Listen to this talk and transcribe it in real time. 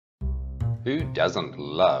Who doesn't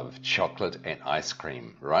love chocolate and ice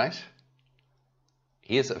cream, right?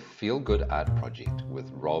 Here's a feel-good art project with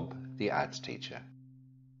Rob, the arts teacher.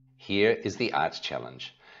 Here is the art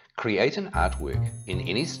challenge. Create an artwork in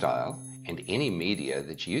any style and any media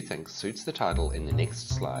that you think suits the title in the next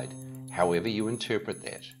slide, however you interpret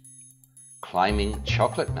that. Climbing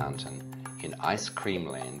Chocolate Mountain in Ice Cream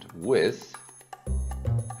Land with...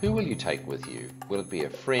 Who will you take with you? Will it be a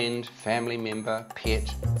friend, family member,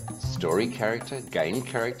 pet, story character, game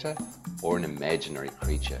character, or an imaginary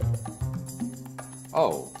creature?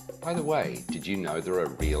 Oh, by the way, did you know there are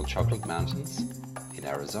real chocolate mountains in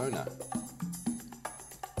Arizona?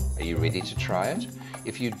 Are you ready to try it?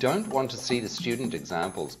 If you don't want to see the student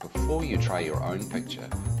examples before you try your own picture,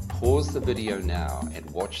 pause the video now and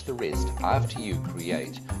watch the rest after you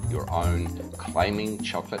create your own Climbing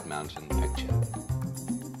Chocolate Mountain picture.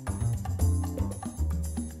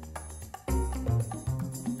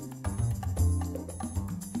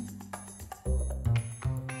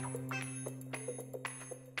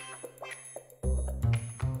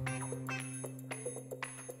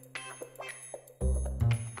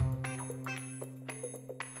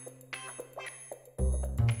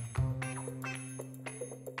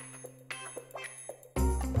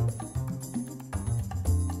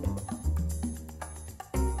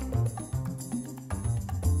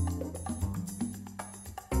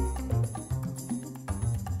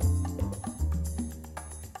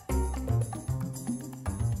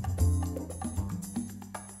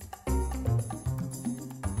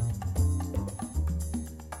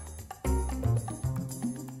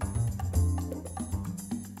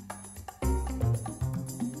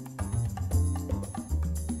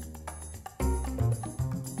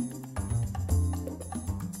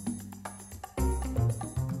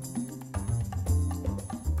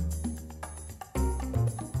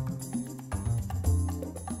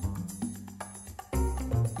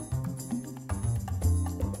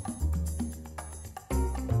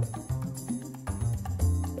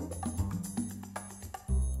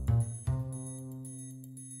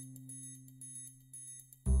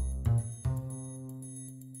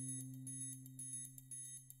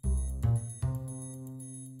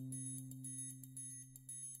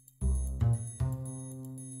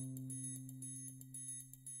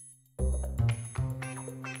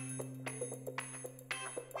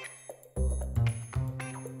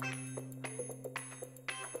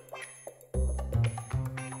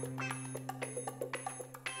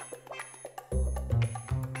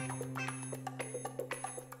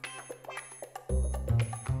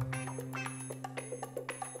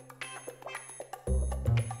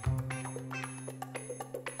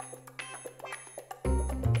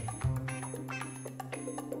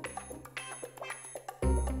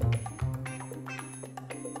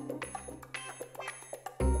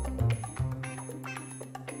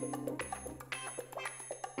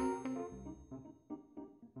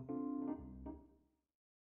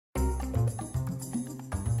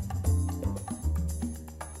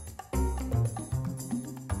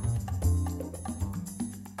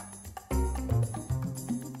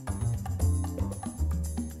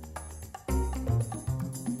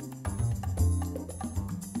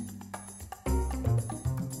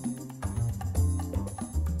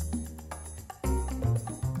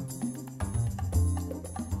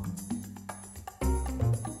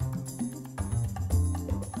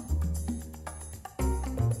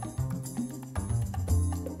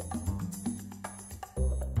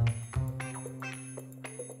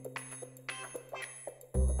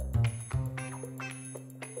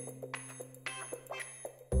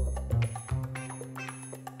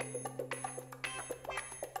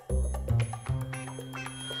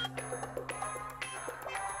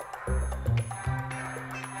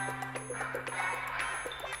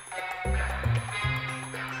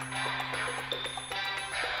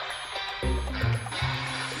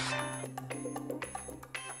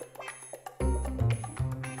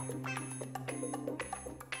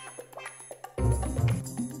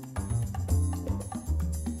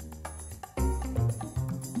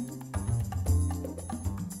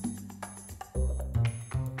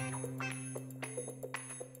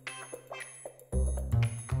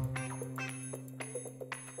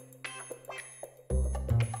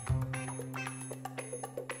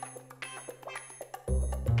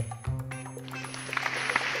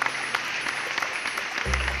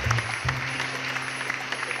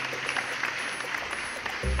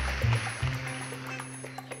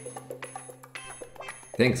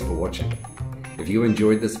 Thanks for watching. If you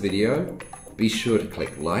enjoyed this video, be sure to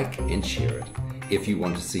click like and share it. If you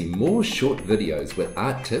want to see more short videos with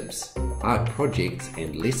art tips, art projects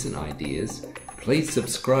and lesson ideas, please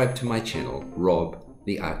subscribe to my channel, Rob,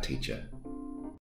 the Art Teacher.